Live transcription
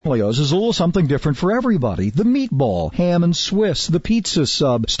Stanley's is a little something different for everybody. The meatball, ham and Swiss, the pizza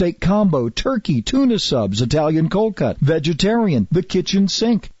sub, steak combo, turkey, tuna subs, Italian cold cut, vegetarian, the kitchen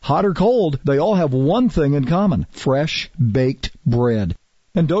sink. Hot or cold, they all have one thing in common: fresh baked bread.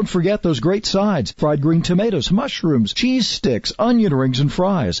 And don't forget those great sides: fried green tomatoes, mushrooms, cheese sticks, onion rings, and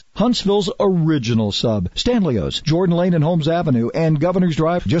fries. Huntsville's original sub. Stanley's, Jordan Lane and Holmes Avenue, and Governor's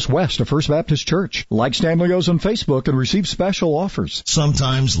Drive, just west of First Baptist Church. Like Stanley's on Facebook and receive special offers.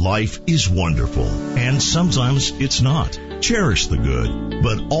 Sometimes life is wonderful, and sometimes it's not. Cherish the good,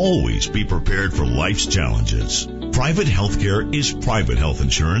 but always be prepared for life's challenges. Private healthcare is private health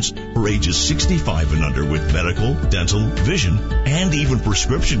insurance for ages 65 and under with medical, dental, vision, and even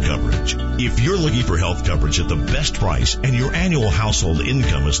prescription coverage. If you're looking for health coverage at the best price and your annual household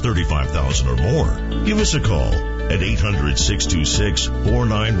income is $35,000 or more, give us a call at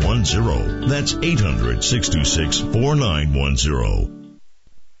 800-626-4910. That's 800-626-4910.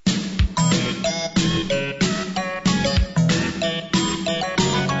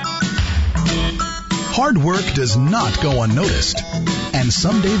 Hard work does not go unnoticed, and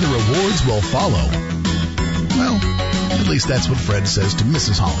someday the rewards will follow. Well, at least that's what Fred says to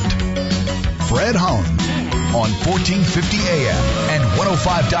Mrs. Holland. Fred Holland on 1450 AM and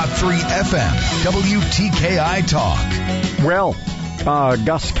 105.3 FM, WTKI Talk. Well,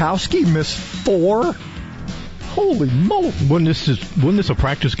 Gostkowski missed 4. Holy moly! Wasn't this a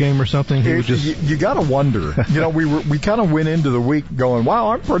practice game or something? You got to wonder. We kind of went into the week going, "Wow,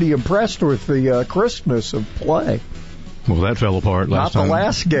 I'm pretty impressed with the crispness of play." Well, that fell apart last time. Not the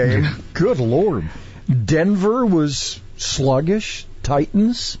last game. Good Lord. Denver was sluggish.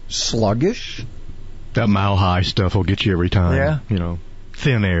 Titans sluggish. That mile high stuff will get you every time. Yeah.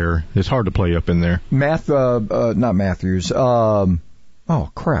 Thin air. It's hard to play up in there. Not Matthews. Oh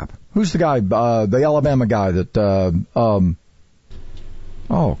crap. Who's the guy, the Alabama guy that, oh,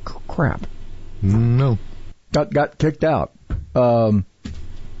 crap. No. Got kicked out.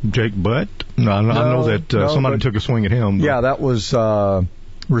 Jake Butt? No, I know that somebody took a swing at him. But. Yeah, that was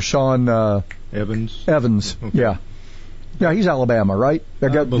Rashawn Evans. Okay. Yeah. Yeah, he's Alabama, right?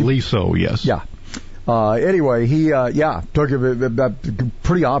 I believe so, yes. Yeah. Anyway, he, took it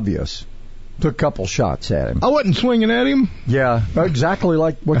pretty obvious. Took a couple shots at him. I wasn't swinging at him. Yeah, exactly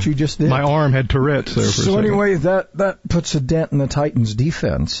like what you just did. My arm had Tourette's there for a second. So anyway, that puts a dent in the Titans'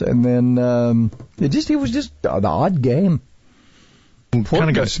 defense, and then it was just an odd game. Poor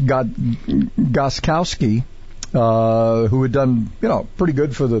Gostkowski, who had done pretty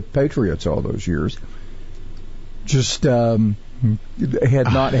good for the Patriots all those years, just apparently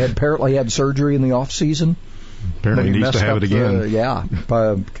had surgery in the off season. Apparently he needs to have it again.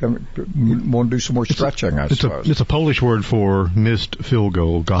 Want to do some more stretching, I suppose. It's a Polish word for missed field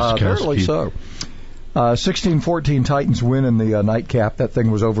goal, Gostkowski. Apparently so. 16-14 Titans win in the nightcap. That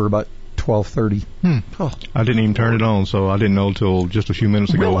thing was over about 12:30. Oh. I didn't even turn it on, so I didn't know until just a few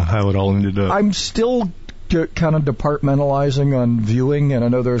minutes ago how it all ended up. I'm still kind of departmentalizing on viewing, and I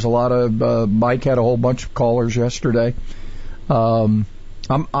know there's a lot of Mike had a whole bunch of callers yesterday.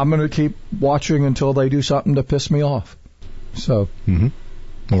 I'm going to keep watching until they do something to piss me off. So,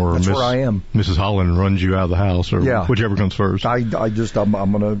 or that's where I am. Mrs. Holland runs you out of the house, or whichever comes first. I'm going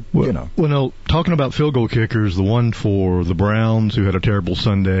to, Well, no, talking about field goal kickers, the one for the Browns who had a terrible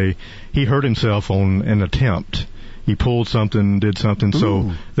Sunday, he hurt himself on an attempt. He pulled something, did something. Ooh.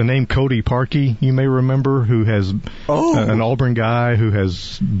 So the name Cody Parkey, you may remember, who has an Auburn guy who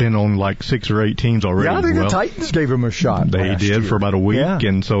has been on like 6 or 8 teams already. Yeah, I think the Titans gave him a shot. They did for about a week,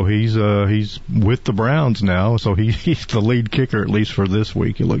 and so he's with the Browns now. So he's the lead kicker, at least for this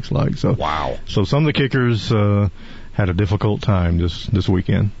week, it looks like. So wow. So some of the kickers had a difficult time this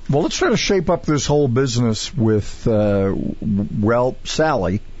weekend. Well, let's try to shape up this whole business with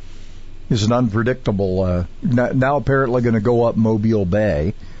Sally is an unpredictable, now apparently going to go up Mobile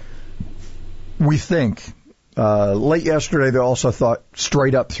Bay. We think. Late yesterday, they also thought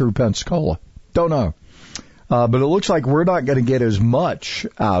straight up through Pensacola. Don't know. But it looks like we're not going to get as much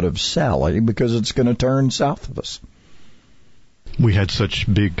out of Sally because it's going to turn south of us. We had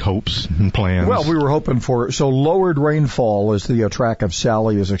such big hopes and plans. Well, we were hoping for so lowered rainfall as the track of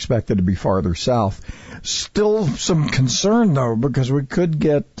Sally is expected to be farther south. Still some concern, though, because we could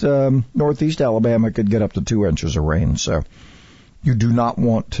get northeast Alabama could get up to 2 inches of rain. So you do not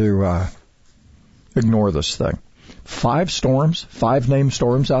want to ignore this thing. 5 named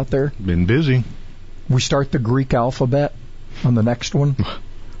storms out there. Been busy. We start the Greek alphabet on the next one.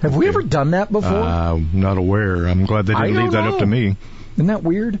 Have we ever done that before? Not aware. I'm glad they didn't leave that up to me. Isn't that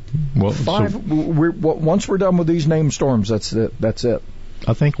weird? Well, 5. Once we're done with these named storms, that's it.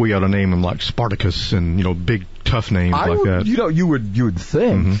 I think we ought to name him like Spartacus and, big tough names like that. You would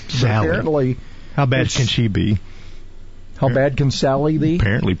think. Mm-hmm. Sally. Apparently, how bad can she be? How bad can Sally be?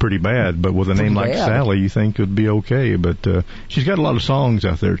 Apparently pretty bad, but with a name like Sally, you think it would be okay. But she's got a lot of songs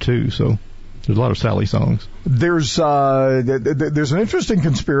out there, too, so there's a lot of Sally songs. There's an interesting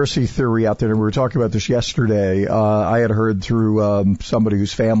conspiracy theory out there, and we were talking about this yesterday. I had heard through somebody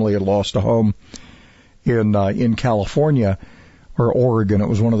whose family had lost a home in California, or Oregon. It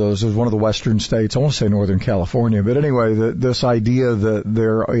was one of the western states. I want to say Northern California. But anyway, this idea that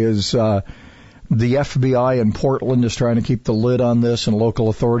there is... the FBI in Portland is trying to keep the lid on this, and local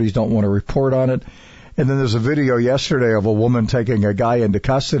authorities don't want to report on it. And then there's a video yesterday of a woman taking a guy into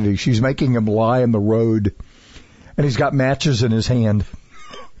custody. She's making him lie in the road, and he's got matches in his hand.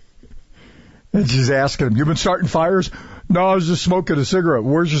 And she's asking him, "You been starting fires?" "No, I was just smoking a cigarette."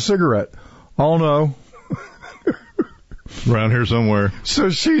 "Where's your cigarette?" "Oh, no." Around here somewhere. So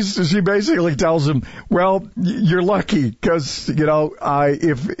she basically tells him, "Well, you're lucky because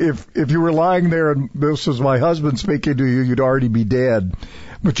if you were lying there and this was my husband speaking to you, you'd already be dead.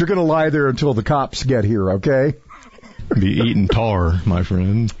 But you're going to lie there until the cops get here, okay?" Be eating tar, my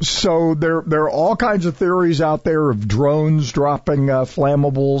friend. So there are all kinds of theories out there of drones dropping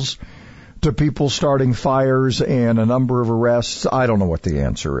flammables to people starting fires and a number of arrests. I don't know what the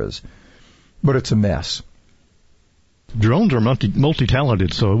answer is, but it's a mess. Drones are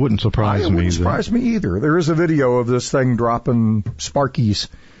multi-talented, so it wouldn't surprise me. It wouldn't surprise me either. There is a video of this thing dropping sparkies,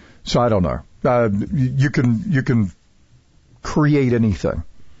 so I don't know. You can create anything.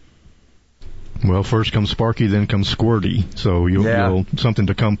 Well, first comes Sparky, then comes Squirty. So you'll something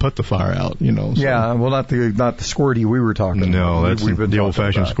to come put the fire out, So. Yeah, well, not the Squirty we were talking about. No, that's the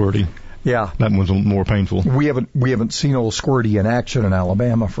old-fashioned Squirty. Yeah, that one's more painful. We haven't seen old Squirty in action in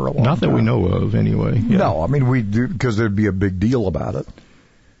Alabama for a long time. Not that we know of, anyway. Yeah. No, I mean we do because there'd be a big deal about it.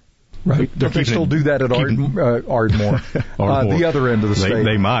 Right, but they still do that at Ardmore, the other end of the state.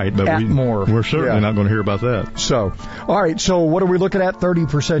 They might, but we're certainly not going to hear about that. So, all right. So, what are we looking at?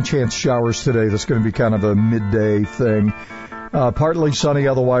 30% chance showers today. That's going to be kind of a midday thing. Partly sunny,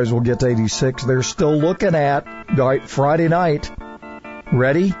 otherwise we'll get to 86. They're still looking at Friday night.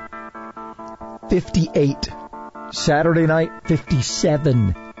 Ready? 58. Saturday night,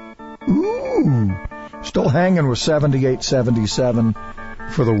 57. Ooh. Still hanging with 78, 77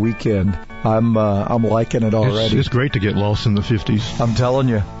 for the weekend. I'm liking it already. It's great to get lost in the 50s. I'm telling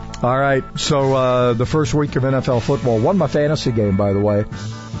you. All right. So, the first week of NFL football. Won my fantasy game, by the way.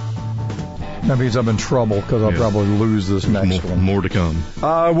 That means I'm in trouble because I'll probably lose this next one. More to come.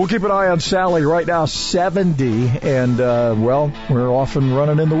 We'll keep an eye on Sally. Right now, 70. And, we're off and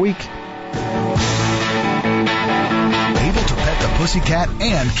running in the week. Able to pet the pussycat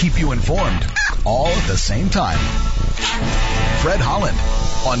and keep you informed, all at the same time. Fred Holland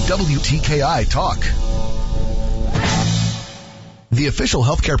on WTKI Talk. The official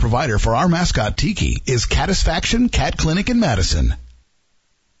healthcare provider for our mascot Tiki is Catisfaction Cat Clinic in Madison.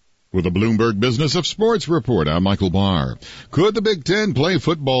 With the Bloomberg Business of Sports report, I'm Michael Barr. Could the Big Ten play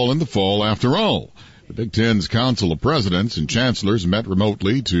football in the fall after all? The Big Ten's Council of Presidents and Chancellors met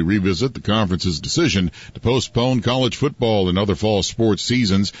remotely to revisit the conference's decision to postpone college football and other fall sports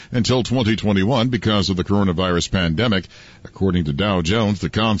seasons until 2021 because of the coronavirus pandemic. According to Dow Jones, the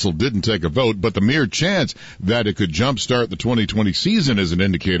Council didn't take a vote, but the mere chance that it could jumpstart the 2020 season is an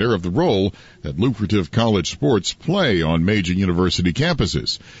indicator of the role that lucrative college sports play on major university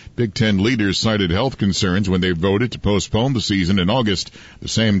campuses. Big Ten leaders cited health concerns when they voted to postpone the season in August, the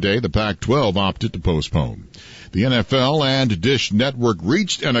same day the Pac-12 opted to postpone. The NFL and Dish Network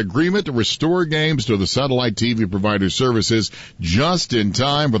reached an agreement to restore games to the satellite TV provider services just in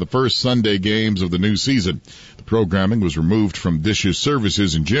time for the first Sunday games of the new season. The programming was removed from Dish's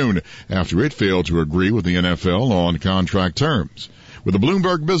services in June after it failed to agree with the NFL on contract terms. With the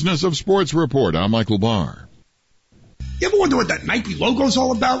Bloomberg Business of Sports report, I'm Michael Barr. You ever wonder what that Nike logo's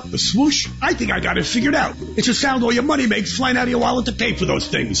all about? The swoosh? I think I got it figured out. It's a sound all your money makes flying out of your wallet to pay for those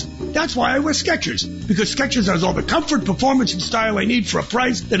things. That's why I wear Skechers. Because Skechers has all the comfort, performance, and style I need for a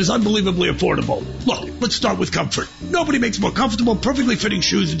price that is unbelievably affordable. Look, let's start with comfort. Nobody makes more comfortable, perfectly fitting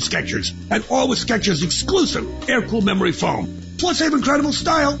shoes than Skechers. And all with Skechers' exclusive air-cooled memory foam. Plus, they have incredible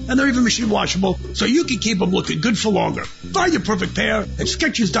style, and they're even machine washable, so you can keep them looking good for longer. Find your perfect pair at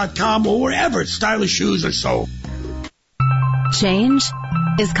Skechers.com or wherever stylish shoes are sold. Change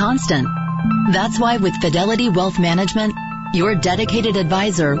is constant. That's why with Fidelity Wealth Management, your dedicated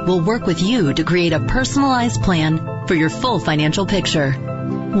advisor will work with you to create a personalized plan for your full financial picture.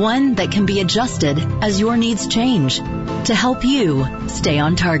 One that can be adjusted as your needs change to help you stay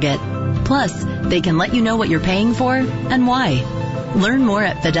on target. Plus, they can let you know what you're paying for and why. Learn more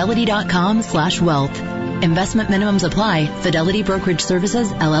at fidelity.com/wealth. Investment minimums apply. Fidelity Brokerage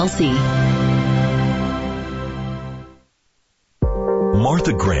Services, LLC.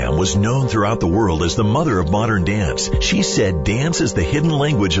 Martha Graham was known throughout the world as the mother of modern dance. She said dance is the hidden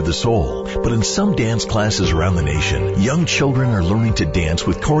language of the soul. But in some dance classes around the nation, young children are learning to dance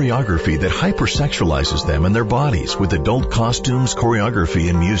with choreography that hypersexualizes them and their bodies with adult costumes, choreography,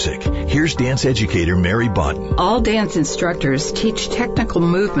 and music. Here's dance educator Mary Botten. All dance instructors teach technical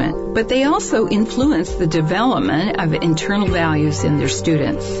movement, but they also influence the development of internal values in their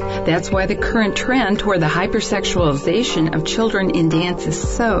students. That's why the current trend toward the hypersexualization of children in dance is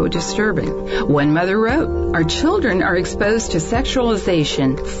so disturbing. One mother wrote, "Our children are exposed to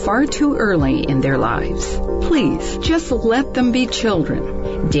sexualization far too early in their lives. Please, just let them be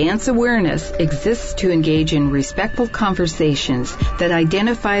children." Dance awareness exists to engage in respectful conversations that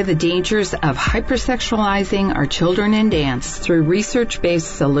identify the dangers of hypersexualizing our children in dance through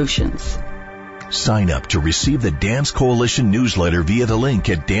research-based solutions. Sign up to receive the Dance Coalition newsletter via the link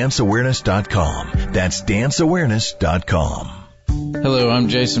at danceawareness.com. That's danceawareness.com. Hello, I'm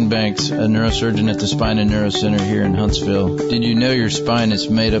Jason Banks, a neurosurgeon at the Spine and Neuro Center here in Huntsville. Did you know your spine is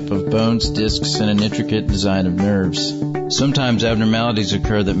made up of bones, discs, and an intricate design of nerves? Sometimes abnormalities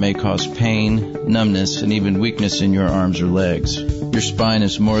occur that may cause pain, numbness, and even weakness in your arms or legs. Your spine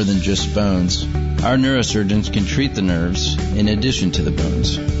is more than just bones. Our neurosurgeons can treat the nerves in addition to the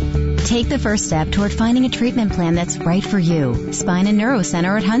bones. Take the first step toward finding a treatment plan that's right for you. Spine and Neuro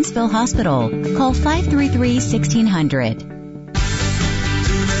Center at Huntsville Hospital. Call 533-1600.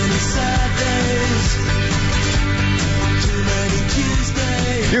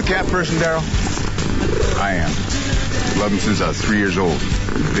 You a cat person, Daryl? I am. Love him since I was 3 years old.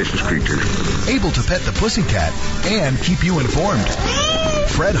 Vicious creature. Able to pet the pussycat and keep you informed.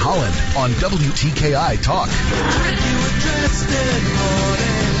 Fred Holland on WTKI Talk.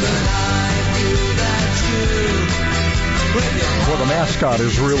 Well, the mascot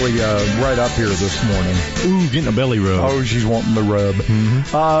is really right up here this morning. Ooh, getting a belly rub. Oh, she's wanting the rub.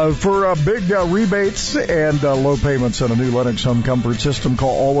 Mm-hmm. For big rebates and low payments on a new Lennox home comfort system, call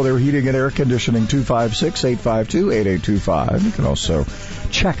All Weather Heating and Air Conditioning 256-852-8825. You can also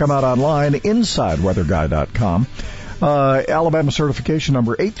check them out online, InsideWeatherGuy.com. Alabama certification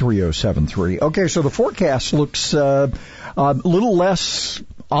number 83073. Okay, so the forecast looks a little less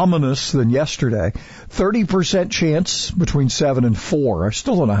ominous than yesterday. 30% chance between 7 and 4. I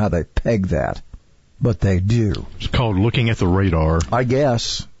still don't know how they peg that, but they do. It's called looking at the radar, I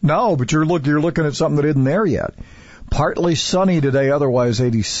guess. No, but you're looking at something that isn't there yet. Partly sunny today, otherwise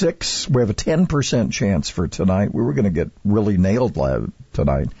 86. We have a 10% chance for tonight. We were going to get really nailed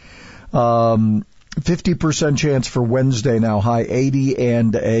tonight. 50% chance for Wednesday now, high 80,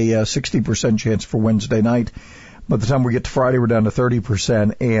 and a 60% chance for Wednesday night. By the time we get to Friday, we're down to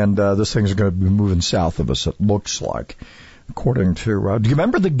 30%, and this thing's going to be moving south of us, it looks like, according to... do you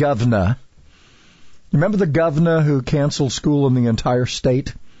remember the governor? Remember the governor who canceled school in the entire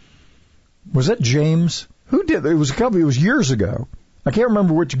state? Was that James? Who did? It was years ago. I can't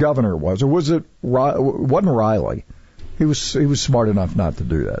remember which governor it was. Or was it... wasn't Riley. He was smart enough not to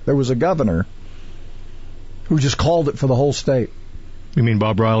do that. There was a governor who just called it for the whole state. You mean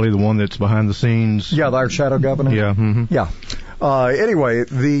Bob Riley, the one that's behind the scenes? Yeah, our shadow governor. Yeah. Mm-hmm. Yeah. Anyway,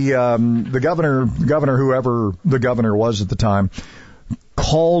 the governor, whoever the governor was at the time,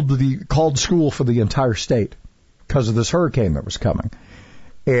 called school for the entire state because of this hurricane that was coming.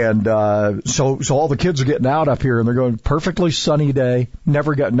 And so all the kids are getting out up here, and they're going, perfectly sunny day,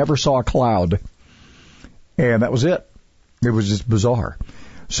 never saw a cloud. And that was it. It was just bizarre.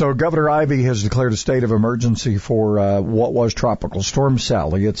 So Governor Ivey has declared a state of emergency for what was Tropical Storm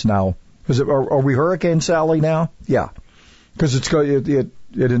Sally. It's now, are we Hurricane Sally now? Yeah, because it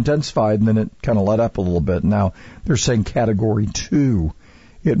intensified and then it kind of let up a little bit. Now they're saying Category 2.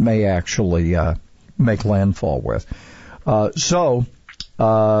 It may actually make landfall with.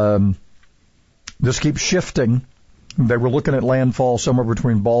 This keeps shifting. They were looking at landfall somewhere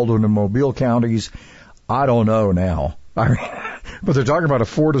between Baldwin and Mobile counties. I don't know now. But they're talking about a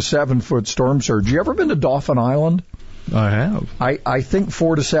 4 to 7 foot storm surge. You ever been to Dauphin Island? I have. I think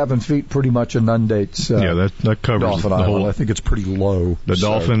 4 to 7 feet pretty much inundates. That covers Dauphin the Island. whole. I think it's pretty low. The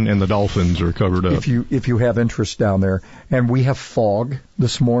dolphin and the dolphins are covered up. If you have interest down there, and we have fog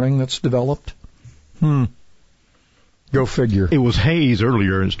this morning that's developed. Go figure. It was haze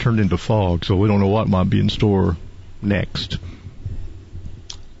earlier, and it's turned into fog, so we don't know what might be in store next.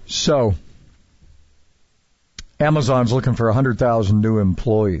 So, Amazon's looking for 100,000 new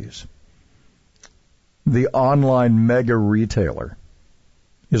employees. The online mega retailer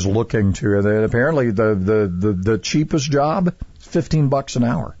is looking to. Apparently, the cheapest job is $15 an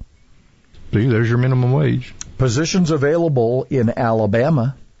hour. See, there's your minimum wage. Positions available in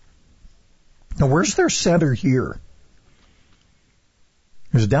Alabama. Now, where's their center here?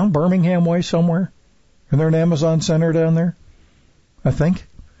 Is it down Birmingham way somewhere? Isn't there an Amazon center down there? I think.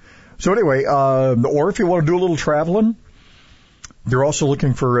 So anyway, or if you want to do a little traveling, they're also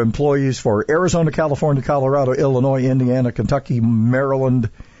looking for employees for Arizona, California, Colorado, Illinois, Indiana, Kentucky, Maryland,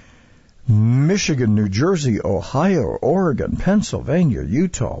 Michigan, New Jersey, Ohio, Oregon, Pennsylvania,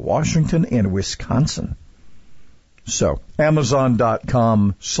 Utah, Washington, and Wisconsin. So,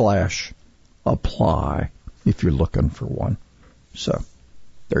 Amazon.com/apply if you're looking for one. So,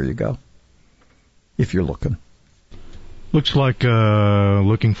 there you go. If you're looking. Looks like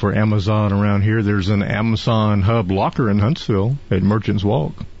looking for Amazon around here. There's an Amazon hub locker in Huntsville at Merchants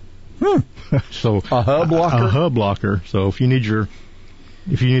Walk. So a hub locker. A hub locker. So if you need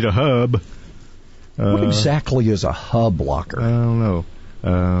a hub. What exactly is a hub locker? I don't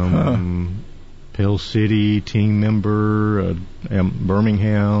know. Pell City, team member,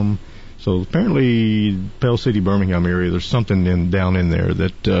 Birmingham. So apparently, Pell City, Birmingham area. There's something down in there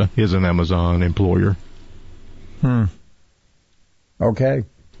that is an Amazon employer. Okay.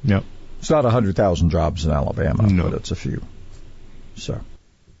 Yep. It's not 100,000 jobs in Alabama, no. But it's a few. So,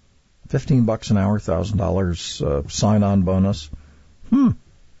 $15 an hour, $1,000 sign-on bonus.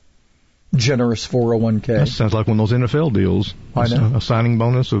 Generous 401k. That sounds like one of those NFL deals. I know. A signing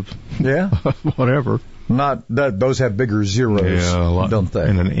bonus of whatever. Not that those have bigger zeros, don't they?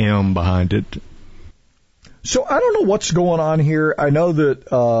 And an M behind it. So I don't know what's going on here. I know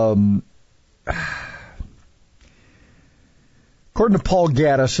that. According to Paul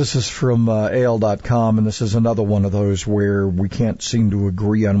Gaddis, this is from AL.com, and this is another one of those where we can't seem to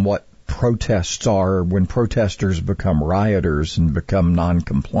agree on what protests are when protesters become rioters and become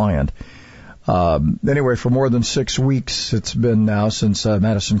non-compliant. Anyway, for more than 6 weeks, it's been now since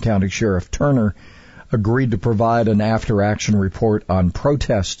Madison County Sheriff Turner agreed to provide an after-action report on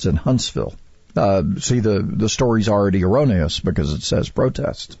protests in Huntsville. See, the story's already erroneous because it says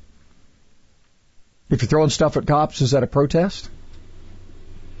protest. If you're throwing stuff at cops, is that a protest?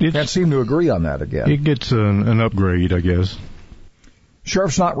 Can't seem to agree on that again. It gets an upgrade, I guess.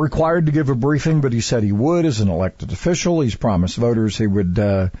 Sheriff's not required to give a briefing, but he said he would as an elected official. He's promised voters he would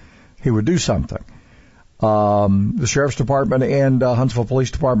do something. The Sheriff's Department and Huntsville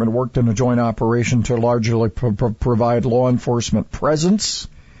Police Department worked in a joint operation to largely provide law enforcement presence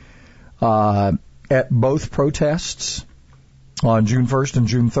at both protests on June 1st and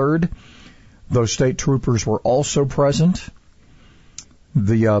June 3rd. Those state troopers were also present.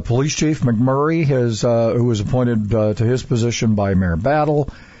 The police chief, McMurray, who was appointed to his position by Mayor Battle,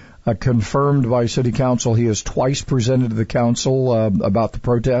 confirmed by City Council he has twice presented to the council about the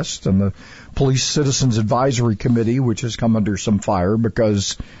protest, and the Police Citizens Advisory Committee, which has come under some fire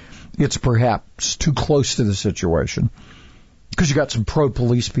because it's perhaps too close to the situation. Because you got some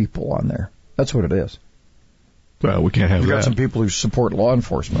pro-police people on there. That's what it is. Well, we can't have that. You got some people who support law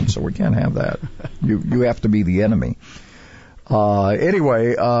enforcement, so we can't have that. You have to be the enemy.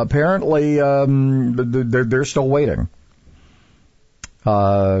 Anyway, apparently they're still waiting.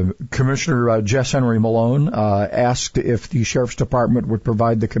 Commissioner Jess Henry Malone asked if the Sheriff's Department would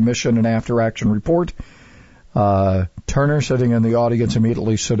provide the commission an after-action report. Turner, sitting in the audience,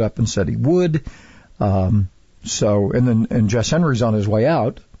 immediately stood up and said he would. And Jess Henry's on his way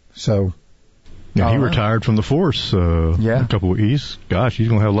out, so... Yeah, he retired from the force a couple of weeks. Gosh, he's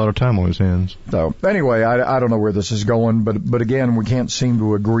going to have a lot of time on his hands. So, anyway, I don't know where this is going, but again, we can't seem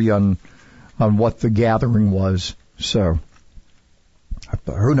to agree on what the gathering was. So,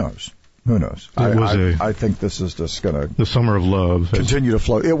 who knows? Who knows? I think this is just going to... The summer of love. Continue to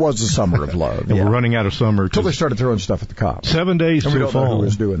flow. It was the summer of love. We're running out of summer. Until they started throwing stuff at the cops. 7 days and till we don't fall. know who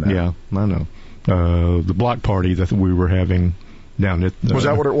was doing that. Yeah, I know. The block party that we were having... down at was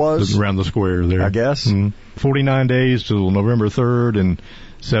that what it was? Around the square there, I guess. 49 days till November 3rd and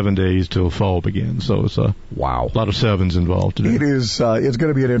 7 days till fall begins. So it's a lot of sevens involved today. It is. It's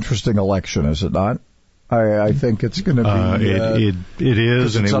going to be an interesting election, is it not? I think it's going to be. It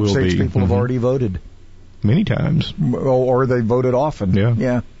is, and it will be. Some states people have already voted many times, or they voted often.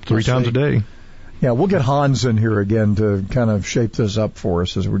 Yeah. 3 times a day. Yeah, we'll get Hans in here again to kind of shape this up for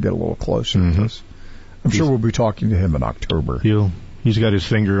us as we get a little closer to this. I'm sure we'll be talking to him in October. He's got his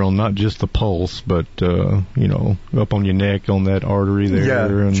finger on not just the pulse, but up on your neck on that artery there. Yeah,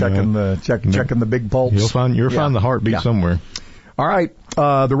 and, checking the big pulse. You'll find the heartbeat somewhere. All right.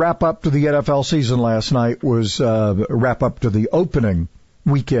 The wrap up to the NFL season last night was a wrap up to the opening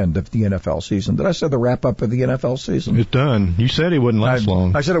weekend of the NFL season. Did I say the wrap-up of the NFL season? It's done. You said it wouldn't last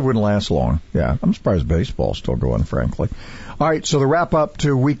long. I said it wouldn't last long. Yeah, I'm surprised baseball's still going, frankly. All right, so the wrap-up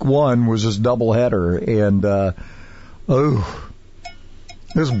to week 1 was this doubleheader, and,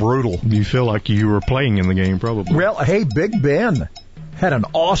 it was brutal. You feel like you were playing in the game, probably. Well, hey, Big Ben had an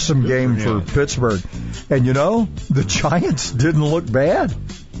awesome game for Pittsburgh. And, the Giants didn't look bad.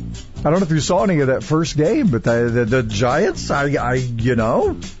 I don't know if you saw any of that first game, but the Giants,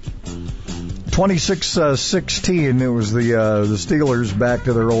 26-16, it was the Steelers back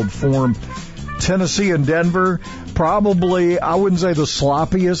to their old form. Tennessee and Denver, probably, I wouldn't say the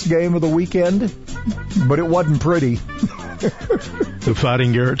sloppiest game of the weekend, but it wasn't pretty. The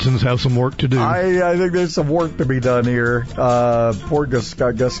Fighting Garrisons have some work to do. I think there's some work to be done here. Poor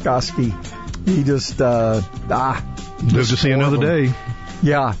Gostkowski. He just, live to see another day.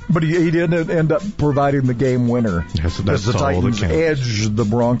 Yeah, but he didn't end up providing the game winner. That's as the Titans edged the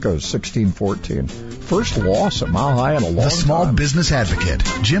Broncos 16-14. First loss at Mile High in a long time. The Small Business Advocate,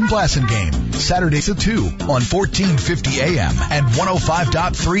 Jim Blasingame, Saturdays at 2 on 1450 AM and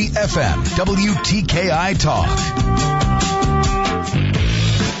 105.3 FM, WTKI Talk.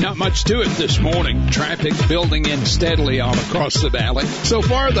 Not much to it this morning. Traffic building in steadily all across the valley. So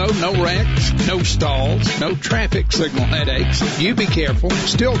far, though, no wrecks, no stalls, no traffic signal headaches. You be careful.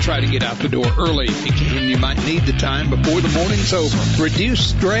 Still try to get out the door early if you can. You might need the time before the morning's over.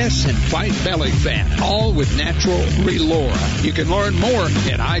 Reduce stress and fight belly fat, all with natural Relora. You can learn more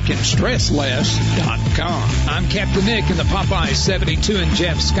at ICanStressLess.com. I'm Captain Nick in the Popeye 72 and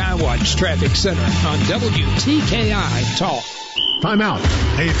Jeff Skywatch Traffic Center on WTKI Talk. Time out.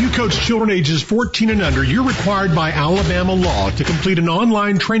 Hey, if you coach children ages 14 and under, you're required by Alabama law to complete an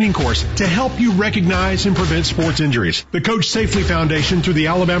online training course to help you recognize and prevent sports injuries. The Coach Safely Foundation through the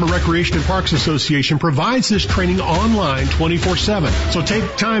Alabama Recreation and Parks Association provides this training online 24/7. So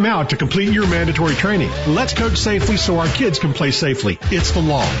take time out to complete your mandatory training. Let's coach safely so our kids can play safely. It's the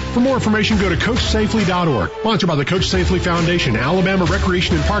law. For more information, go to CoachSafely.org. Sponsored by the Coach Safely Foundation, Alabama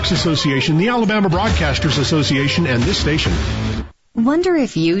Recreation and Parks Association, the Alabama Broadcasters Association, and this station. Wonder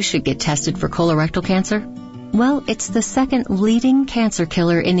if you should get tested for colorectal cancer? Well, it's the second leading cancer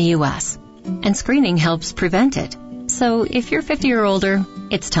killer in the U.S., and screening helps prevent it. So if you're 50 or older,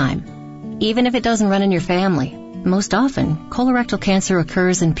 it's time. Even if it doesn't run in your family, most often, colorectal cancer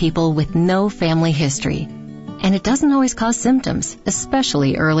occurs in people with no family history. And it doesn't always cause symptoms,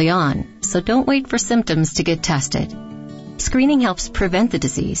 especially early on, so don't wait for symptoms to get tested. Screening helps prevent the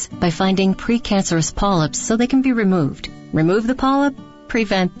disease by finding precancerous polyps so they can be removed. Remove the polyp,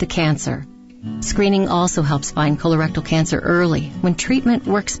 prevent the cancer. Screening also helps find colorectal cancer early when treatment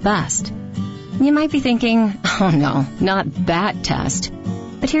works best. You might be thinking, oh no, not that test.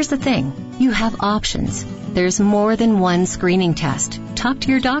 But here's the thing, you have options. There's more than one screening test. Talk to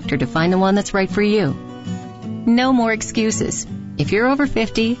your doctor to find the one that's right for you. No more excuses. If you're over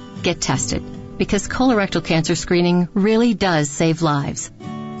 50, get tested, because colorectal cancer screening really does save lives.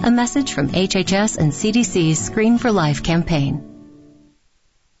 A message from HHS and CDC's Screen for Life campaign.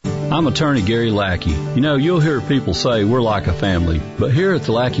 I'm attorney Gary Lackey. You know, you'll hear people say we're like a family, but here at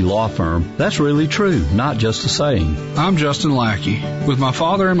the Lackey Law Firm, that's really true, not just a saying. I'm Justin Lackey. With my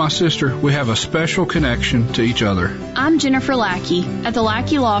father and my sister, we have a special connection to each other. I'm Jennifer Lackey. At the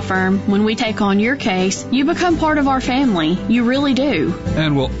Lackey Law Firm, when we take on your case, you become part of our family. You really do.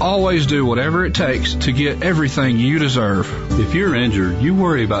 And we'll always do whatever it takes to get everything you deserve. If you're injured, you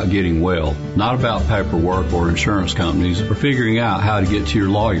worry about getting well, not about paperwork or insurance companies or figuring out how to get to your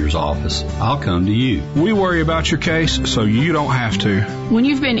lawyer's office. I'll come to you. We worry about your case so you don't have to. When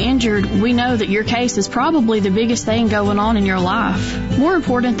you've been injured, we know that your case is probably the biggest thing going on in your life. More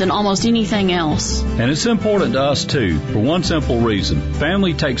important than almost anything else. And it's important to us too, for one simple reason.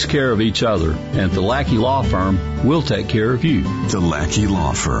 Family takes care of each other, and at the Lackey Law Firm, we'll take care of you. The Lackey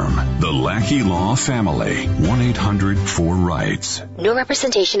Law Firm. The Lackey Law Family. 1-800-4RIGHTS. No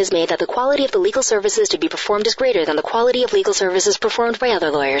representation is made that the quality of the legal services to be performed is greater than the quality of legal services performed by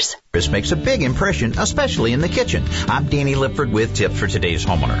other lawyers. This makes a big impression, especially in the kitchen. I'm Danny Lipford with tips for today's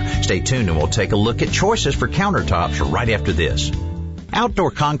homeowner. Stay tuned and we'll take a look at choices for countertops right after this.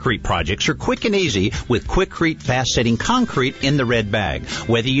 Outdoor concrete projects are quick and easy with Quikrete fast-setting concrete in the red bag.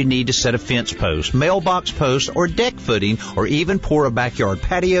 Whether you need to set a fence post, mailbox post, or deck footing, or even pour a backyard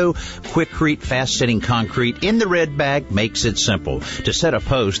patio, Quikrete fast-setting concrete in the red bag makes it simple. To set a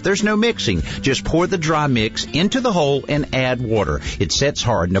post, there's no mixing. Just pour the dry mix into the hole and add water. It sets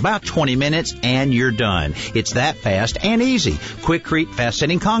hard in about 20 minutes and you're done. It's that fast and easy. Quikrete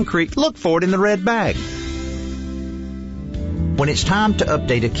fast-setting concrete. Look for it in the red bag. When it's time to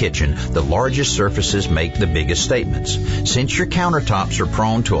update a kitchen, the largest surfaces make the biggest statements. Since your countertops are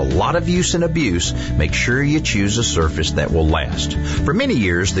prone to a lot of use and abuse, make sure you choose a surface that will last. For many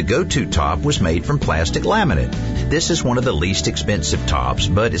years, the go-to top was made from plastic laminate. This is one of the least expensive tops,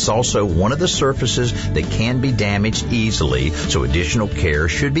 but it's also one of the surfaces that can be damaged easily, so additional care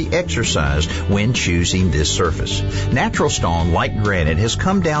should be exercised when choosing this surface. Natural stone, like granite, has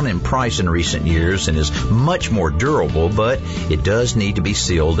come down in price in recent years and is much more durable, but it does need to be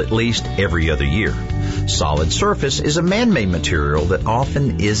sealed at least every other year. Solid surface is a man-made material that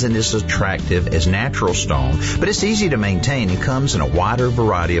often isn't as attractive as natural stone, but it's easy to maintain and comes in a wider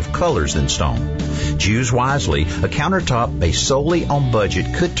variety of colors than stone. Choose wisely. A countertop based solely on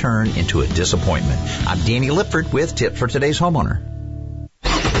budget could turn into a disappointment. I'm Danny Lipford with Tips for Today's Homeowner.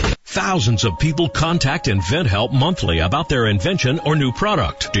 Thousands of people contact InventHelp monthly about their invention or new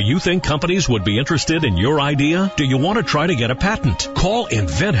product. Do you think companies would be interested in your idea? Do you want to try to get a patent? Call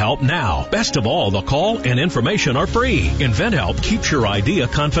InventHelp now. Best of all, the call and information are free. InventHelp keeps your idea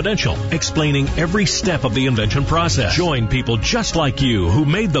confidential, explaining every step of the invention process. Join people just like you who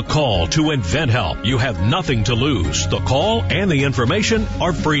made the call to InventHelp. You have nothing to lose. The call and the information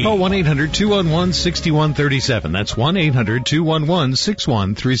are free. Call 1-800-211-6137. That's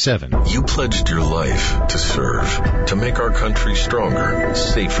 1-800-211-6137. You pledged your life to serve, to make our country stronger,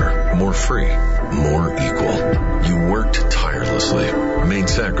 safer, more free, more equal. You worked tirelessly, made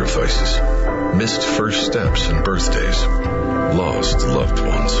sacrifices, missed first steps and birthdays, lost loved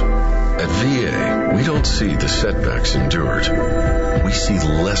ones. At VA, we don't see the setbacks endured. We see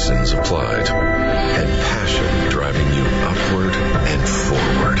lessons applied and passion driving you upward and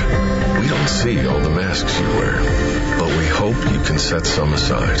forward. We don't see all the masks you wear, but we hope you can set some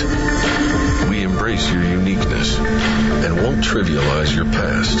aside. We embrace your uniqueness and won't trivialize your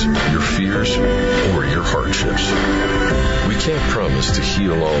past, your fears, or your hardships. We can't promise to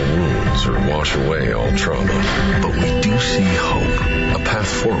heal all wounds or wash away all trauma, but we do see hope, a path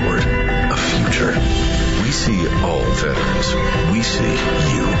forward, a future. We see all veterans. We see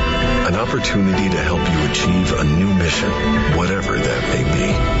you. An opportunity to help you achieve a new mission, whatever that may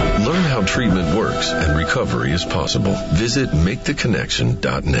be. Learn how treatment works and recovery is possible. Visit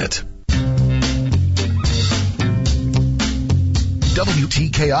MakeTheConnection.net.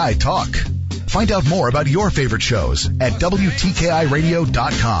 WTKI Talk. Find out more about your favorite shows at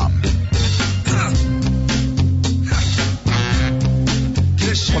WTKIRadio.com.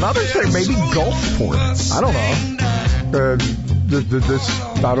 Well, now they're saying maybe Gulfport. I don't know.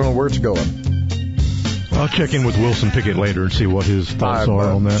 I don't know where it's going. I'll check in with Wilson Pickett later and see what his thoughts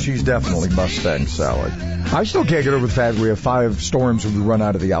are on that. She's definitely Mustang salad. I still can't get over the fact we have 5 storms when we run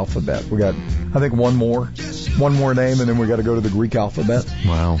out of the alphabet. We got, I think, one more name, and then we got to go to the Greek alphabet.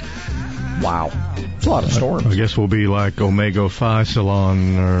 Wow. It's a lot of storms. I guess we'll be like Omega Phi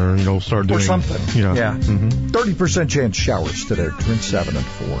Epsilon, or start doing or something. Yeah. Mm-hmm. 30% chance showers today between 7 and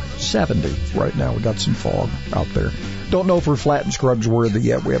 4. 70 right now. We got some fog out there. Don't know if we're flat and scrubs worthy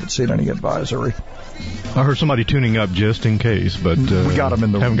yet. We haven't seen any advisory. I heard somebody tuning up just in case, but we got them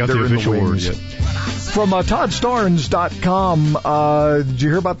in the haven't got the official word yet. From ToddStarnes.com, did you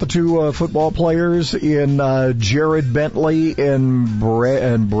hear about the 2 football players in Jared Bentley and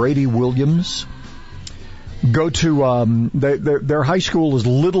Brady Williams? Go to their high school is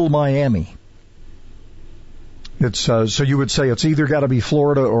Little Miami. It's so you would say it's either got to be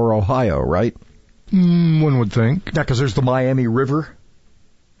Florida or Ohio, right? One would think. Yeah, because there's the Miami River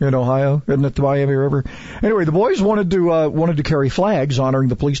in Ohio, isn't it? The Miami River. Anyway, the boys wanted to carry flags honoring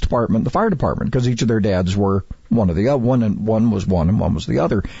the police department, the fire department, because each of their dads were one of the other. One was one and one was the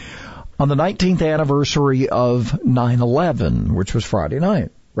other. On the 19th anniversary of 9/11, which was Friday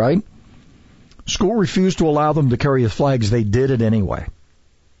night, right? School refused to allow them to carry the flags. They did it anyway.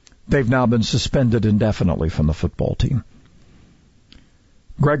 They've now been suspended indefinitely from the football team.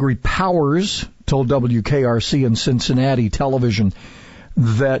 Gregory Powers told WKRC in Cincinnati television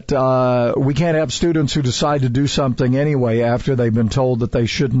that we can't have students who decide to do something anyway after they've been told that they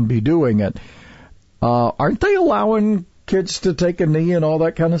shouldn't be doing it. Aren't they allowing kids to take a knee and all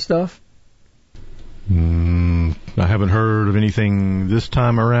that kind of stuff? I haven't heard of anything this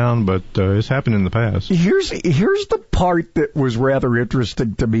time around, but it's happened in the past. Here's the part that was rather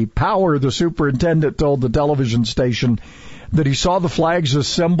interesting to me. Power, the superintendent, told the television station that he saw the flags as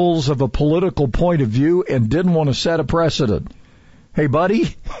symbols of a political point of view and didn't want to set a precedent. Hey,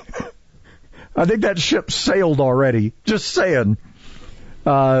 buddy, I think that ship sailed already. Just saying.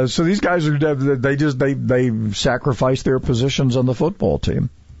 So these guys they sacrificed their positions on the football team.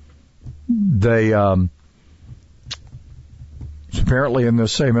 They apparently in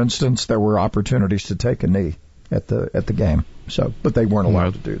this same instance there were opportunities to take a knee at the game. So, but they weren't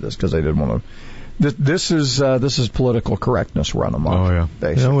allowed to do this because they didn't want to. This is political correctness run amok. Oh yeah,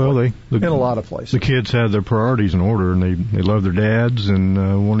 basically. Yeah, well, in a lot of places, the kids had their priorities in order, and they loved their dads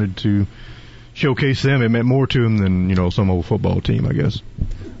and wanted to showcase them. It meant more to them than some old football team, I guess.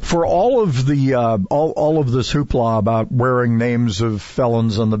 For all of the all of this hoopla about wearing names of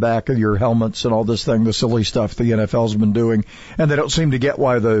felons on the back of your helmets and all this thing, the silly stuff the NFL's been doing, and they don't seem to get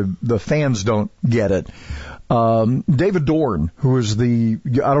why the fans don't get it. David Dorn, who was I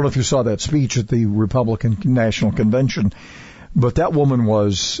don't know if you saw that speech at the Republican National Convention, but that woman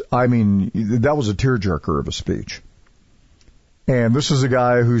was, that was a tearjerker of a speech. And this is a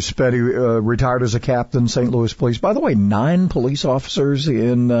guy who retired as a captain, St. Louis Police. By the way, 9 police officers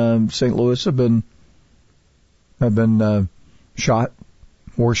in St. Louis have been shot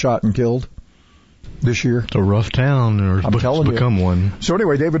and killed this year. It's a rough town, or I'm telling you. Become one. So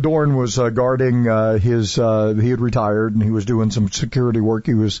anyway, David Dorn was guarding he had retired, and he was doing some security work.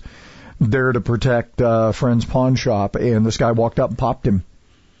 He was there to protect a friend's pawn shop, and this guy walked up and popped him,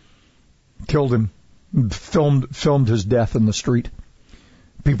 killed him. Filmed his death in the street.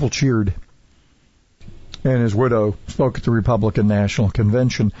 People cheered. And his widow spoke at the Republican National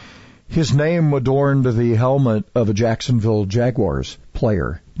Convention. His name adorned the helmet of a Jacksonville Jaguars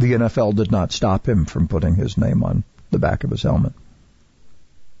player. The NFL did not stop him from putting his name on the back of his helmet.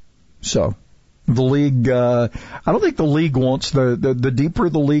 So, the league, I don't think the league wants the deeper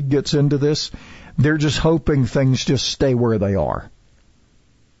the league gets into this, they're just hoping things just stay where they are.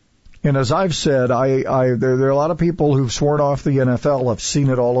 And as I've said, there are a lot of people who've sworn off the NFL. I've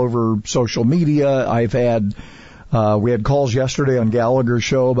seen it all over social media. We had calls yesterday on Gallagher's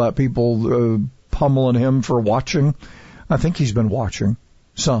show about people pummeling him for watching. I think he's been watching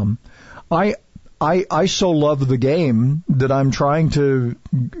some. I so love the game that I'm trying to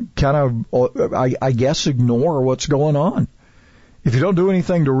kind of, I guess, ignore what's going on. If you don't do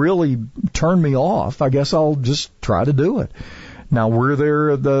anything to really turn me off, I guess I'll just try to do it. Now, were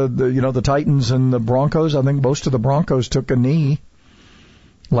there the Titans and the Broncos? I think most of the Broncos took a knee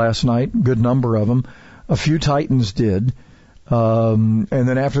last night, good number of them. A few Titans did. And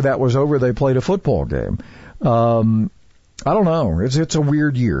then after that was over, they played a football game. I don't know. It's a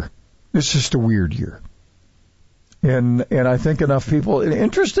weird year. It's just a weird year. And I think enough people,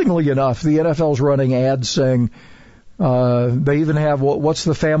 interestingly enough, the NFL's running ads saying, they even have, what's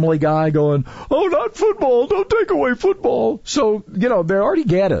the Family Guy going, oh, not football, don't take away football. So, they already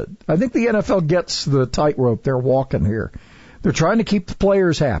get it. I think the NFL gets the tightrope they're walking here. They're trying to keep the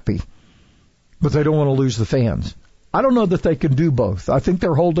players happy, but they don't want to lose the fans. I don't know that they can do both. I think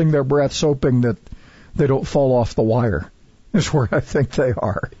they're holding their breaths hoping that they don't fall off the wire. Is where I think they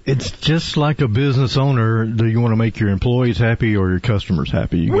are. It's just like a business owner. Do you want to make your employees happy or your customers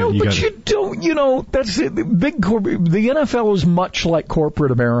happy? You don't, that's it. The NFL is much like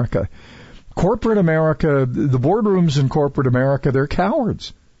corporate America. Corporate America, the boardrooms in corporate America, they're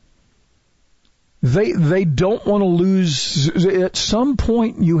cowards. They don't want to lose. At some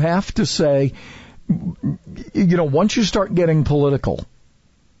point, you have to say, once you start getting political,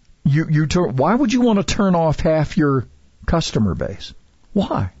 you turn. Why would you want to turn off half your customer base?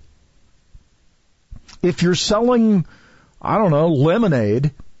 Why? If you're selling, I don't know,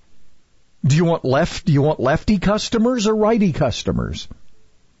 lemonade, do you want lefty customers or righty customers?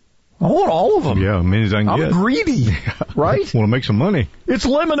 I want all of them. Yeah, as many as I can get. I'm greedy, right? Want to make some money. It's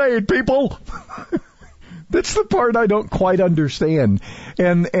lemonade, people. That's the part I don't quite understand.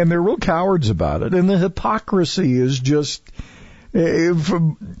 And they're real cowards about it. And the hypocrisy is just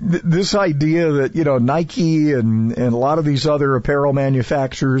this idea that, Nike and a lot of these other apparel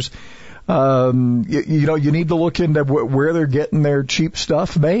manufacturers, you need to look into where they're getting their cheap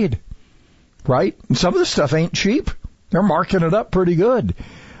stuff made, right? And some of the stuff ain't cheap. They're marking it up pretty good.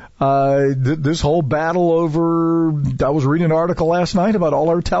 This whole battle over, I was reading an article last night about all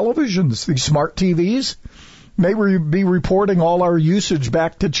our televisions, these smart TVs, may be reporting all our usage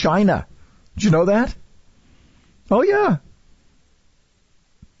back to China. Did you know that? Oh, yeah.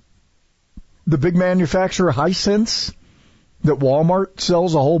 The big manufacturer Hisense, that Walmart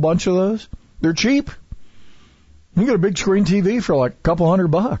sells a whole bunch of those, they're cheap. You get a big screen TV for like a couple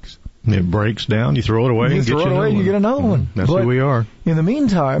 $100. It breaks down, you throw it away, and you get another one. That's who we are. In the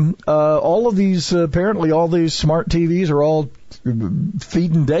meantime, all of these, apparently all these smart TVs are all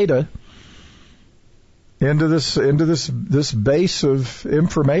feeding data into this base of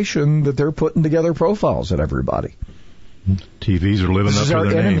information that they're putting together profiles at everybody. TVs are living up to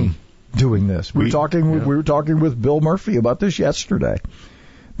their name. Doing this. We were talking with Bill Murphy about this yesterday.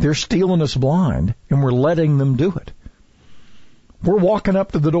 They're stealing us blind, and we're letting them do it. We're walking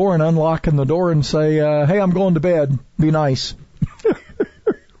up to the door and unlocking the door and say, hey, I'm going to bed. Be nice.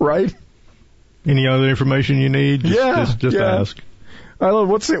 Right? Any other information you need? Just ask. I love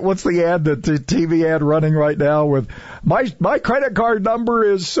what's the ad, the TV ad running right now with my credit card number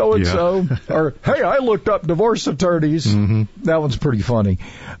is so and so, or hey, I looked up divorce attorneys. Mm-hmm. That one's pretty funny.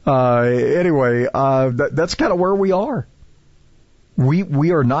 Anyway, that's kind of where we are.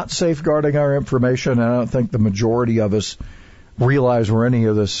 We are not safeguarding our information, and I don't think the majority of us realize where any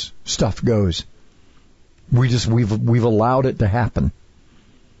of this stuff goes. We've allowed it to happen.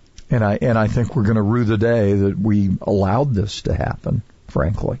 And I think we're going to rue the day that we allowed this to happen,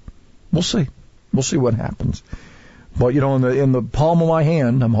 frankly. We'll see. We'll see what happens. But, in the palm of my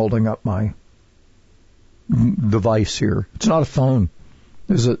hand, I'm holding up my device here. It's not a phone,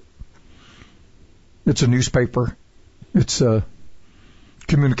 is it? It's a newspaper. It's a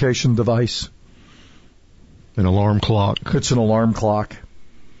communication device. An alarm clock. It's an alarm clock.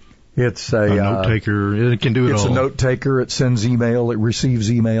 It's a note taker. It can do it all. It's a note taker. It sends email. It receives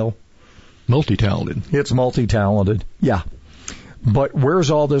email. Multi-talented. It's multi-talented. Yeah. But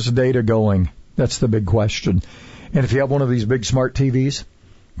where's all this data going? That's the big question. And if you have one of these big smart TVs,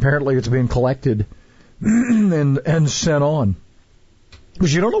 apparently it's being collected and sent on.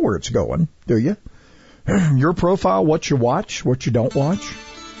 Because you don't know where it's going, do you? Your profile, what you watch, what you don't watch.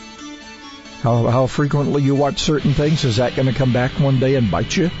 How frequently you watch certain things, is that going to come back one day and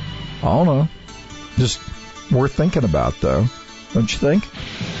bite you? I don't know. Just worth thinking about, though. Don't you think?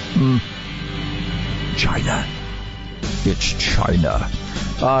 China. It's China.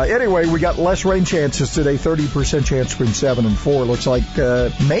 Anyway, we got less rain chances today. 30% chance between 7 and 4. Looks like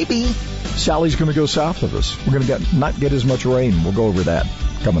maybe Sally's going to go south of us. We're going to not get as much rain. We'll go over that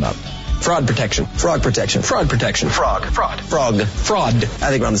coming up. Fraud protection. Frog protection. Fraud protection. Frog. Fraud. Frog. Fraud. I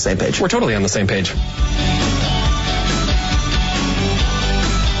think we're on the same page. We're totally on the same page.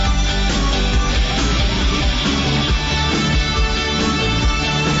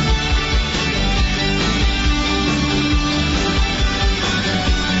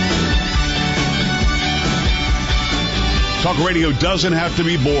 Talk radio doesn't have to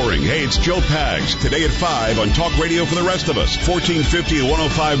be boring. Hey, it's Joe Pags. Today at 5 on Talk Radio for the rest of us. 1450 and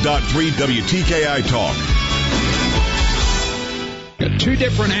 105.3 WTKI Talk. Two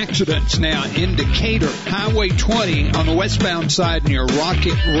different accidents now in Decatur. Highway 20 on the westbound side near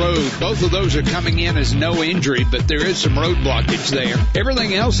Rocket Road. Both of those are coming in as no injury, but there is some road blockage there.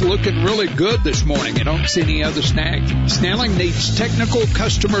 Everything else looking really good this morning. I don't see any other snags. Snelling needs technical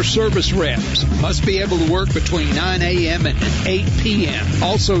customer service reps. Must be able to work between 9 a.m. and 8 p.m.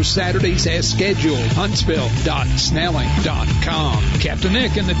 Also Saturdays as scheduled. Huntsville.snelling.com. Captain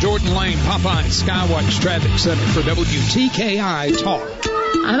Nick in the Jordan Lane Popeye Skywatch Traffic Center for WTKI Talk.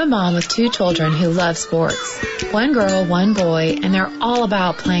 I'm a mom with two children who love sports. One girl, one boy, and they're all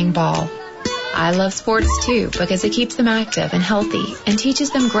about playing ball. I love sports too because it keeps them active and healthy and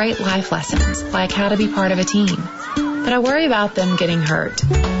teaches them great life lessons like how to be part of a team. But I worry about them getting hurt.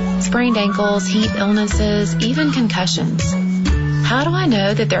 Sprained ankles, heat illnesses, even concussions. How do I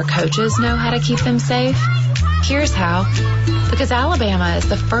know that their coaches know how to keep them safe? Here's how. Because Alabama is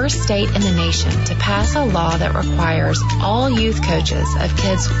the first state in the nation to pass a law that requires all youth coaches of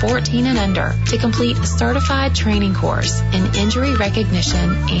kids 14 and under to complete a certified training course in injury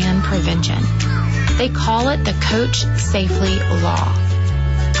recognition and prevention. They call it the Coach Safely Law.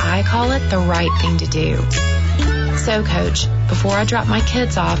 I call it the right thing to do. So, Coach, before I drop my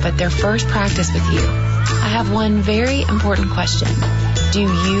kids off at their first practice with you, I have one very important question. Do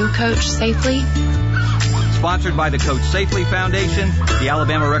you coach safely? Sponsored by the Coach Safely Foundation, the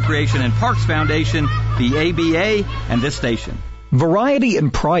Alabama Recreation and Parks Foundation, the ABA, and this station. Variety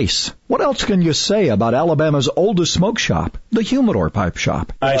and price. What else can you say about Alabama's oldest smoke shop, the Humidor Pipe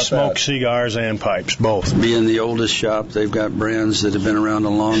Shop? I smoke cigars and pipes, both. Being the oldest shop, they've got brands that have been around a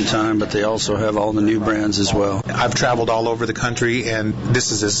long time, but they also have all the new brands as well. I've traveled all over the country, and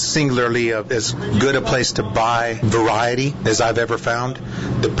this is as singularly as good a place to buy variety as I've ever found.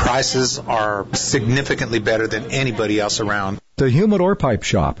 The prices are significantly better than anybody else around. The Humidor Pipe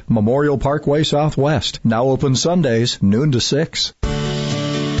Shop, Memorial Parkway Southwest. Now open Sundays, noon to 6.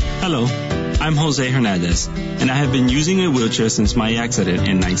 Hello, I'm Jose Hernandez, and I have been using a wheelchair since my accident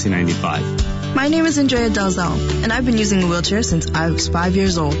in 1995. My name is Andrea Dalzell, and I've been using a wheelchair since I was 5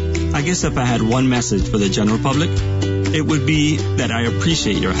 years old. I guess if I had one message for the general public, it would be that I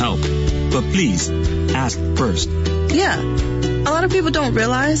appreciate your help. But please, ask first. Yeah, a lot of people don't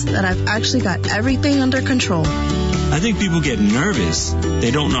realize that I've actually got everything under control. I think people get nervous. They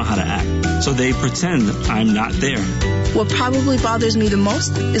don't know how to act, so they pretend I'm not there. What probably bothers me the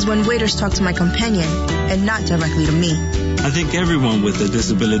most is when waiters talk to my companion and not directly to me. I think everyone with a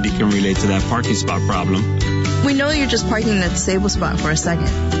disability can relate to that parking spot problem. We know you're just parking in a disabled spot for a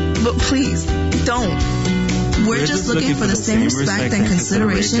second, but please, don't. We're just looking for the same respect and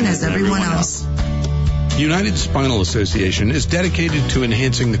consideration as everyone else. United Spinal Association is dedicated to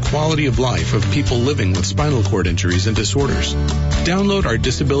enhancing the quality of life of people living with spinal cord injuries and disorders. Download our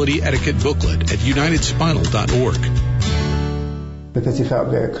disability etiquette booklet at unitedspinal.org. Because he felt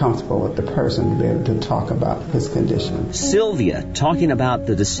very comfortable with the person to be able to talk about his condition. Sylvia talking about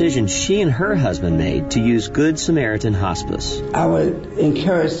the decision she and her husband made to use Good Samaritan Hospice. I would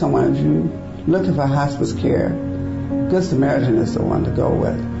encourage someone, if you're looking for hospice care, Good Samaritan is the one to go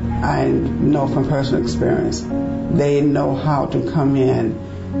with. I know from personal experience, they know how to come in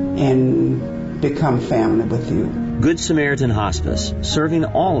and become family with you. Good Samaritan Hospice, serving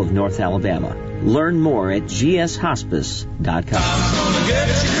all of North Alabama. Learn more at gshospice.com.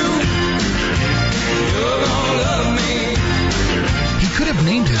 He could have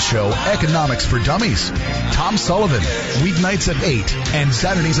named his show Economics for Dummies. Tom Sullivan, weeknights at 8 and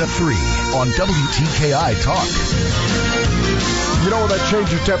Saturdays at 3 on WTKI Talk. You know, that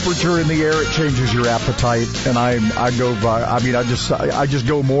change of temperature in the air, it changes your appetite, and I just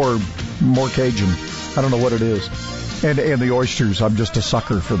go more Cajun. I don't know what it is. And the oysters, I'm just a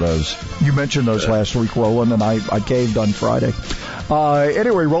sucker for those. You mentioned those last week, Roland, and I caved on Friday.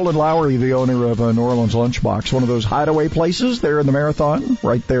 Anyway, Roland Lowry, the owner of New Orleans Lunchbox, one of those hideaway places there in the Marathon,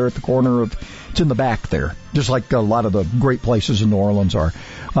 right there at the corner of, it's in the back there, just like a lot of the great places in New Orleans are.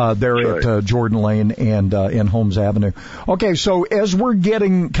 There at Jordan Lane and Holmes Avenue. Okay, so as we're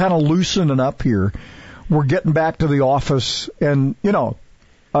getting kind of loosening up here, we're getting back to the office, and,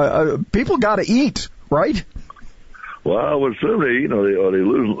 people got to eat, right? Well, I would assume they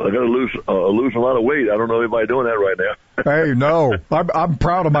lose. I got to lose a lot of weight. I don't know anybody doing that right now. Hey, no, I'm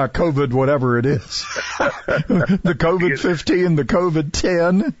proud of my COVID, whatever it is, the COVID-15, the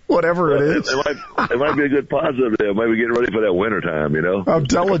COVID-10, whatever it is. It might be a good positive there. Maybe getting ready for that winter time. I'm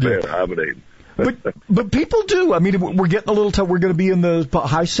telling you. Hibernating. But people do. I mean, we're getting a little. We're going to be in the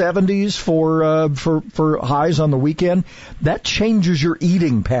high 70s for highs on the weekend. That changes your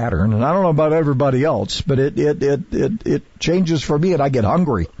eating pattern, and I don't know about everybody else, but it changes for me, and I get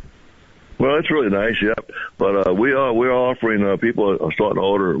hungry. Well, it's really nice, yeah. But we're offering people are starting to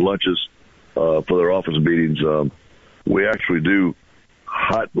order lunches for their office meetings. We actually do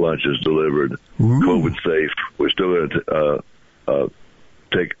hot lunches delivered, COVID safe. We're still going to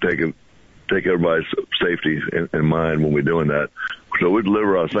take everybody's safety in mind when we're doing that. So we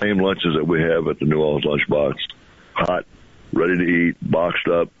deliver our same lunches that we have at the New Orleans Lunchbox, hot, ready to eat, boxed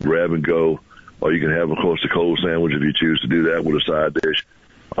up, grab and go. Or you can have, of course, a cold sandwich if you choose to do that with a side dish.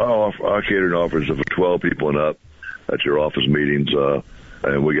 Our catering offers are for 12 people and up at your office meetings,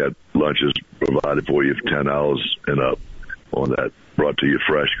 and we got lunches provided for you for $10 and up on that, brought to you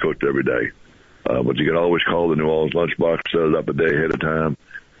fresh, cooked every day. But you can always call the New Orleans Lunchbox, set it up a day ahead of time.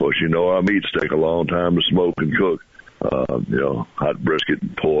 Of course, our meats take a long time to smoke and cook. Hot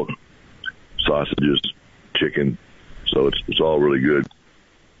brisket, pork, sausages, chicken. So it's all really good.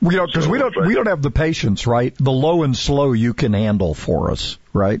 Because we don't have the patience, right? The low and slow you can handle for us,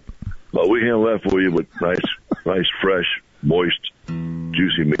 right? Well, we handle that for you with nice, fresh, moist,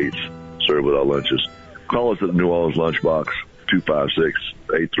 juicy meats served with our lunches. Call us at the New Orleans Lunchbox,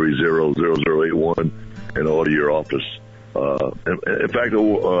 256-830-0081, and order your office. In fact,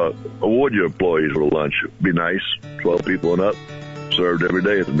 award your employees with a lunch. Be nice, 12 people and up, served every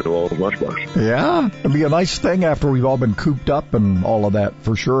day at the New Orleans Lunchbox. Yeah, it'd be a nice thing after we've all been cooped up and all of that,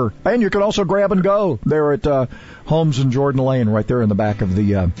 for sure. And you can also grab and go there at Holmes and Jordan Lane, right there in the back of the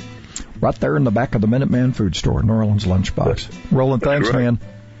Minuteman Food Store, New Orleans Lunchbox. Roland, thanks, man.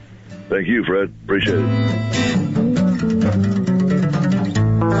 Thank you, Fred. Appreciate it.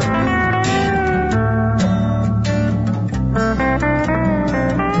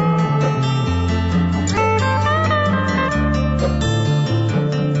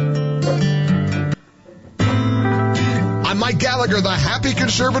 Mike Gallagher, the happy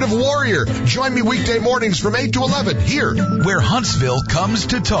conservative warrior. Join me weekday mornings from 8 to 11 here, where Huntsville comes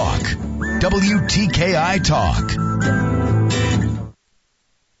to talk. WTKI Talk.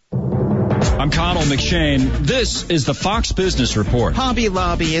 I'm Connell McShane. This is the Fox Business Report. Hobby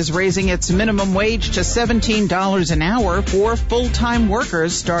Lobby is raising its minimum wage to $17 an hour for full-time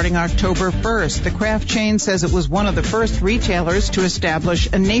workers starting October 1st. The craft chain says it was one of the first retailers to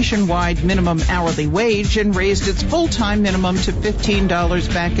establish a nationwide minimum hourly wage and raised its full-time minimum to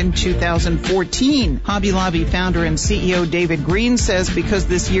 $15 back in 2014. Hobby Lobby founder and CEO David Green says because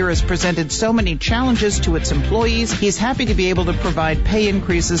this year has presented so many challenges to its employees, he's happy to be able to provide pay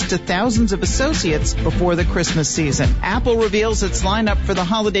increases to thousands of associates before the Christmas season. Apple reveals its lineup for the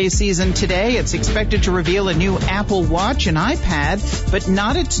holiday season today. It's expected to reveal a new Apple Watch and iPad, but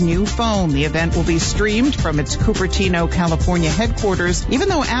not its new phone. The event will be streamed from its Cupertino, California headquarters. Even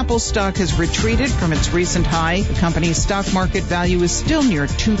though Apple stock has retreated from its recent high, the company's stock market value is still near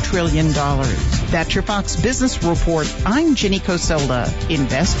 $2 trillion. That's your Fox Business Report. I'm Ginny Cosola,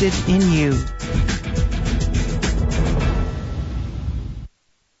 invested in you.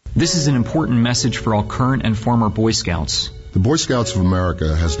 This is an important message for all current and former Boy Scouts. The Boy Scouts of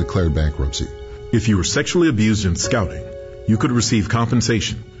America has declared bankruptcy. If you were sexually abused in scouting, you could receive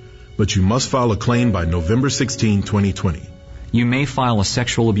compensation, but you must file a claim by November 16, 2020. You may file a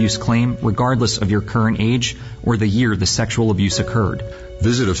sexual abuse claim regardless of your current age or the year the sexual abuse occurred.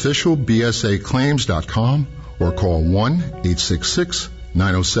 Visit officialbsaclaims.com or call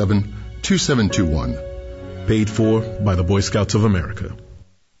 1-866-907-2721. Paid for by the Boy Scouts of America.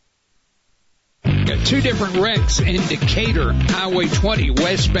 Got two different wrecks in Decatur, Highway 20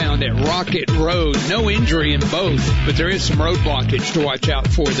 westbound at Rocket Road. No injury in both, but there is some road blockage to watch out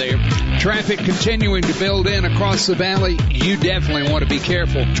for there. Traffic continuing to build in across the valley. You definitely want to be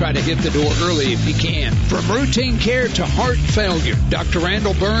careful. Try to hit the door early if you can. From routine care to heart failure, Dr.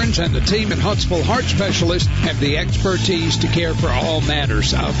 Randall Burns and the team at Huntsville Heart Specialists have the expertise to care for all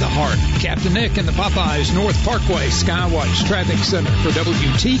matters of the heart. Captain Nick and the Popeyes North Parkway Skywatch Traffic Center for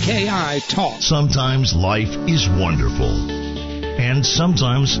WTKI Talk. Sometimes life is wonderful, and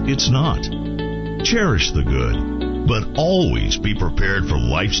sometimes it's not. Cherish the good, but always be prepared for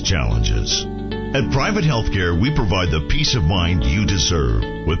life's challenges. At Private Healthcare, we provide the peace of mind you deserve.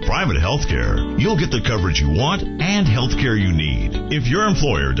 With Private Healthcare, you'll get the coverage you want and healthcare you need. If your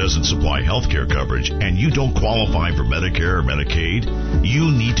employer doesn't supply healthcare coverage and you don't qualify for Medicare or Medicaid,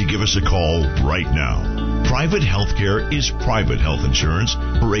 you need to give us a call right now. Private Healthcare is private health insurance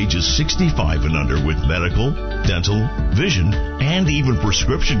for ages 65 and under with medical, dental, vision, and even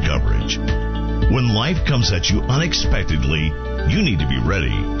prescription coverage. When life comes at you unexpectedly, you need to be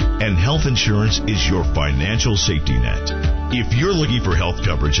ready, and health insurance is your financial safety net. If you're looking for health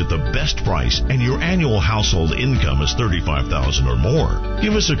coverage at the best price and your annual household income is $35,000 or more,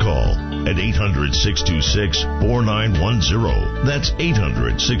 give us a call at 800-626-4910. That's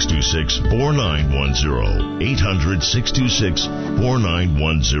 800-626-4910.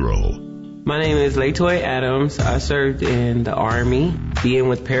 800-626-4910. My name is Latoya Adams. I served in the Army. Being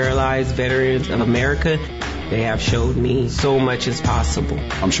with Paralyzed Veterans of America, they have showed me so much is possible.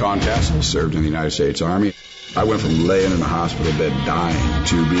 I'm Sean Castle, served in the United States Army. I went from laying in a hospital bed dying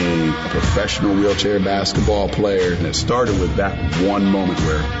to being a professional wheelchair basketball player. And it started with that one moment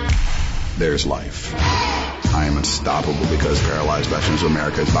where there's life. I am unstoppable because Paralyzed Veterans of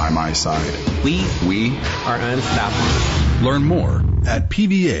America is by my side. We are unstoppable. Learn more at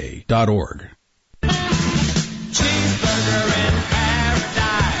pva.org.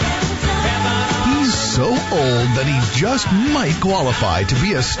 He's so old that he just might qualify to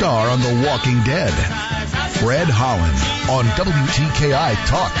be a star on The Walking Dead. Fred Holland on WTKI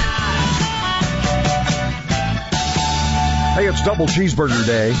Talk. Hey, it's Double Cheeseburger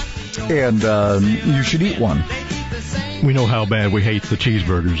Day, and you should eat one. We know how bad we hate the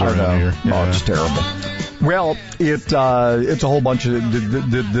cheeseburgers around here. Oh, it's terrible. Well, it's a whole bunch of.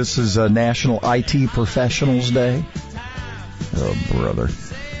 This is a National IT Professionals Day. Oh, brother.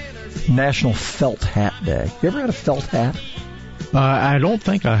 National Felt Hat Day. You ever had a felt hat? I don't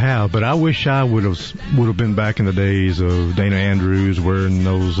think I have, but I wish I would have been back in the days of Dana Andrews wearing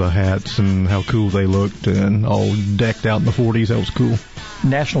those hats and how cool they looked and all decked out in the 40s. That was cool.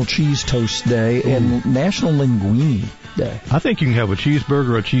 National Cheese Toast Day and National Linguine Day. I think you can have a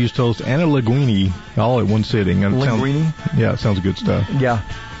cheeseburger, a cheese toast, and a linguine all at one sitting. Linguine? Yeah, it sounds good stuff. Yeah,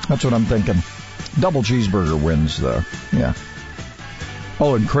 that's what I'm thinking. Double cheeseburger wins, though. Yeah.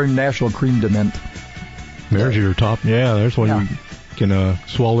 Oh, and National Cream de Mint. There's your top. Yeah, there's what you can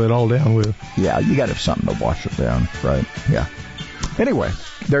swallow it all down with. Yeah, you got to have something to wash it down, right? Yeah. Anyway,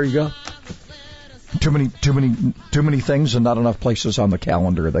 there you go. Too many things and not enough places on the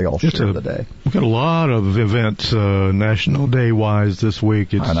calendar. They all share the day. We've got a lot of events National Day wise this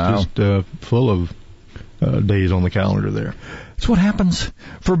week. It's just full of days on the calendar there. That's what happens.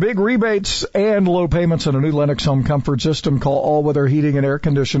 For big rebates and low payments on a new Lennox home comfort system, call All Weather Heating and Air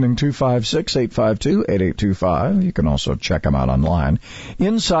Conditioning 256-852-8825. You can also check them out online.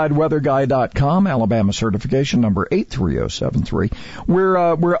 InsideWeatherGuy.com, Alabama certification number 83073.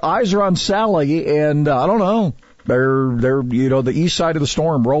 Where eyes are on Sally, and I don't know. They're the east side of the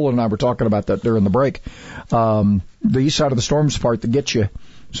storm. Roland and I were talking about that during the break. The east side of the storm's the part that gets you.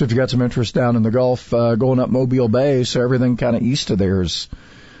 So if you got some interest down in the Gulf, going up Mobile Bay, so everything kind of east of there is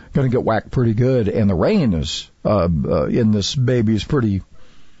going to get whacked pretty good, and the rain is in this baby is pretty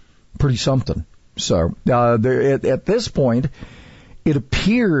something. So at this point, it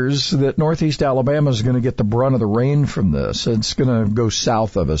appears that northeast Alabama is going to get the brunt of the rain from this. It's going to go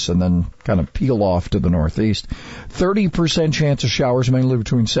south of us and then kind of peel off to the northeast. 30% chance of showers, mainly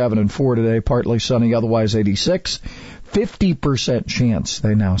between 7 and 4 today, partly sunny, otherwise 86. 50% chance,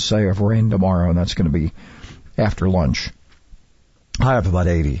 they now say, of rain tomorrow, and that's going to be after lunch. I have about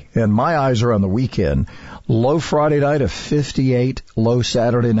 80, and my eyes are on the weekend. Low Friday night of 58, low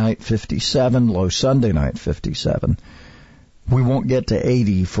Saturday night 57, low Sunday night 57. We won't get to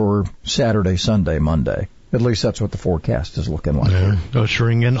 80 for Saturday, Sunday, Monday. At least that's what the forecast is looking like. Yeah,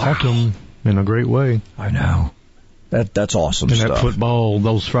 ushering in autumn in a great way. I know. That's awesome and stuff. And that football,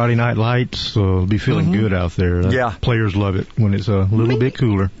 those Friday night lights, be feeling good out there. Yeah. Players love it when it's a little bit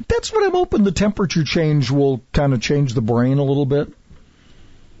cooler. That's what I'm hoping the temperature change will kind of change the brain a little bit.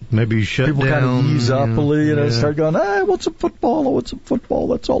 Maybe shut People down. People kind of ease up a little, start going, I want some football,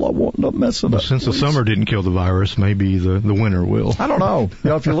 that's all I want, don't mess it up. Since the summer didn't kill the virus, maybe the winter will. I don't know.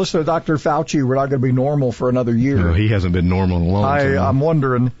 If you listen to Dr. Fauci, we're not going to be normal for another year. No, he hasn't been normal in a long time. I'm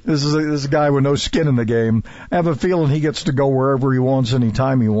wondering, this is a guy with no skin in the game. I have a feeling he gets to go wherever he wants,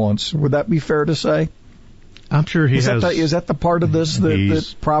 anytime he wants. Would that be fair to say? I'm sure he has. Is that the part of this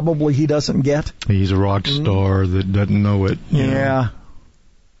that probably he doesn't get? He's a rock star that doesn't know it. Yeah.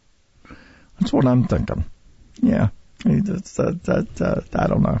 That's what I'm thinking. Yeah. I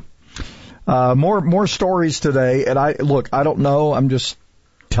don't know. More stories today. And I don't know. I'm just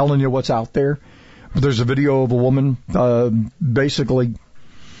telling you what's out there. But there's a video of a woman, basically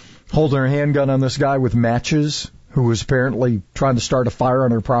holding her handgun on this guy with matches who was apparently trying to start a fire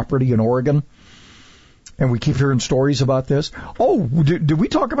on her property in Oregon. And we keep hearing stories about this. Oh, did we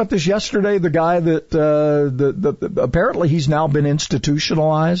talk about this yesterday? The guy that, apparently he's now been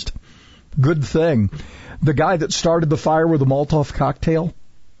institutionalized. Good thing. The guy that started the fire with a Molotov cocktail.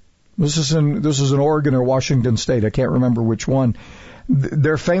 This is in Oregon or Washington State. I can't remember which one.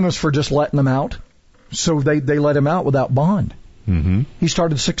 They're famous for just letting them out. So they let him out without bond. Mm-hmm. He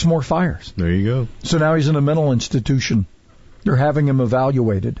started 6 more fires. There you go. So now he's in a mental institution. They're having him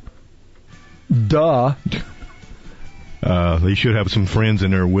evaluated. Duh. They should have some friends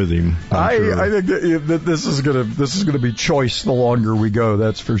in there with him. I think that this is gonna be choice the longer we go.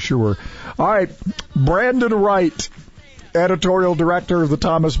 That's for sure. All right, Brandon Wright, editorial director of the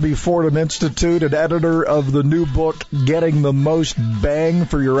Thomas B. Fordham Institute and editor of the new book Getting the Most Bang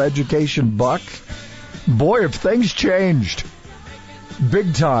for Your Education Buck. Boy, have things changed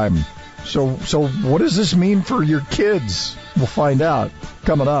big time. So what does this mean for your kids? We'll find out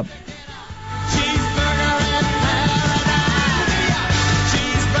coming up.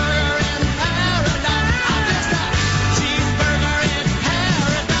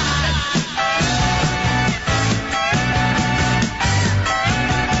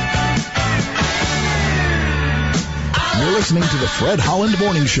 Listening to the Fred Holland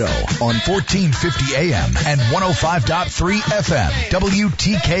Morning Show on 1450 AM and 105.3 FM,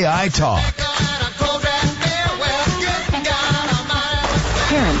 WTKI Talk.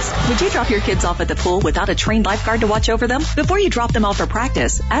 Parents, would you drop your kids off at the pool without a trained lifeguard to watch over them? Before you drop them off for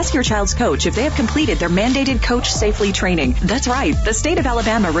practice, ask your child's coach if they have completed their mandated Coach Safely training. That's right. The state of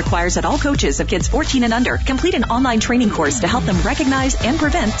Alabama requires that all coaches of kids 14 and under complete an online training course to help them recognize and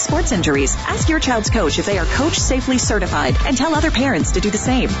prevent sports injuries. Ask your child's coach if they are Coach Safely certified and tell other parents to do the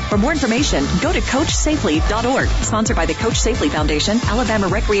same. For more information, go to CoachSafely.org. Sponsored by the Coach Safely Foundation, Alabama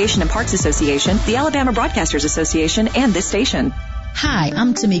Recreation and Parks Association, the Alabama Broadcasters Association, and this station. Hi,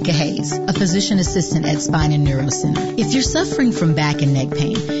 I'm Tamika Hayes, a physician assistant at Spine and Neuro Center. If you're suffering from back and neck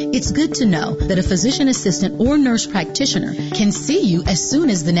pain, it's good to know that a physician assistant or nurse practitioner can see you as soon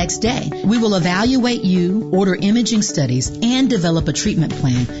as the next day. We will evaluate you, order imaging studies, and develop a treatment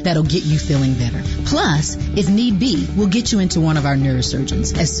plan that'll get you feeling better. Plus, if need be, we'll get you into one of our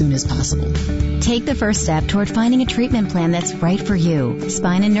neurosurgeons as soon as possible. Take the first step toward finding a treatment plan that's right for you.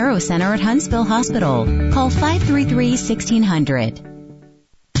 Spine and Neuro Center at Huntsville Hospital. Call 533-1600.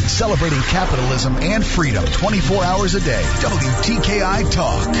 Celebrating capitalism and freedom 24 hours a day. WTKI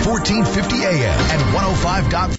Talk, 1450 AM and 105.3